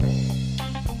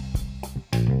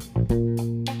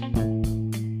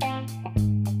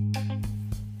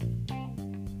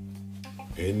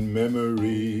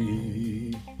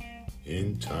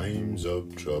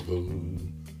of trouble,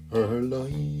 her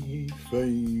life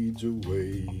fades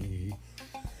away.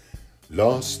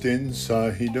 Lost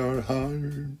inside our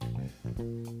heart,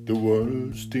 the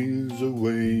world steals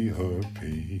away her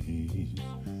peace,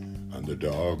 and the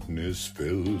darkness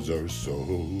fills our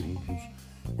souls.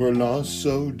 We're lost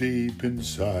so deep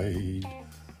inside.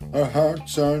 Our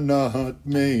hearts are not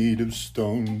made of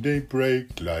stone, they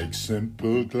break like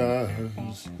simple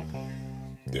glass.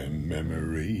 Them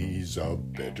memories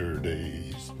of better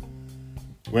days,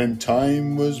 when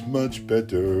time was much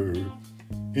better.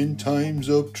 In times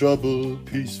of trouble,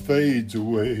 peace fades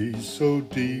away so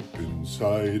deep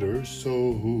inside our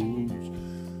souls.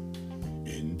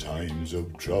 In times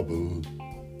of trouble,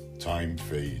 time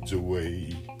fades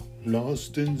away,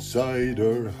 lost inside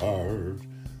our heart.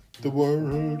 The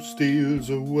world steals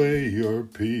away our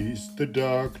peace, the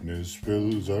darkness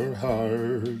fills our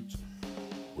hearts.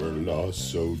 We're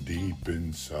lost so deep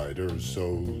inside our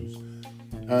souls,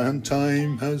 and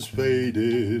time has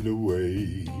faded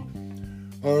away.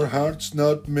 Our heart's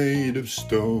not made of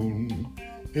stone,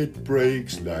 it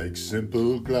breaks like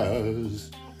simple glass.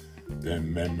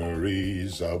 Them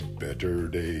memories of better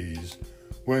days,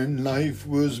 when life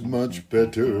was much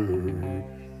better.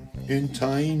 In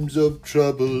times of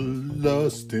trouble,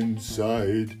 lost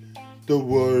inside, the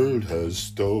world has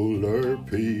stole our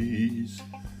peace.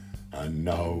 And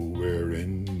now we're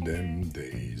in them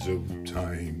days of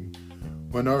time,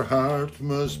 when our heart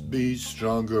must be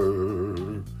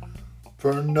stronger.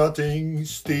 For nothing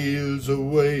steals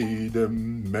away the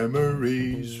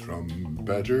memories from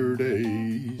better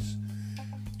days.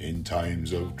 In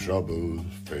times of trouble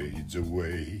fades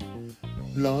away,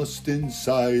 lost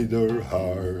inside our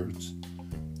hearts.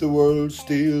 The world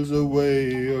steals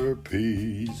away our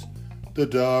peace, the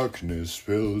darkness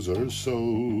fills our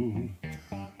soul.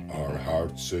 Our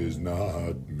hearts is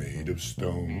not made of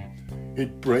stone,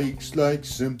 it breaks like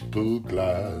simple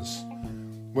glass.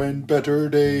 When better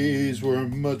days were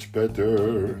much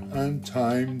better, and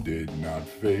time did not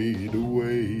fade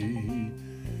away.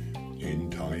 In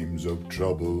times of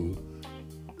trouble,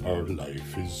 our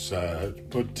life is sad,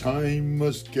 but time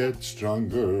must get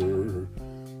stronger.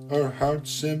 Our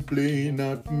heart's simply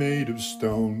not made of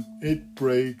stone, it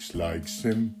breaks like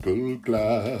simple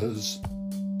glass.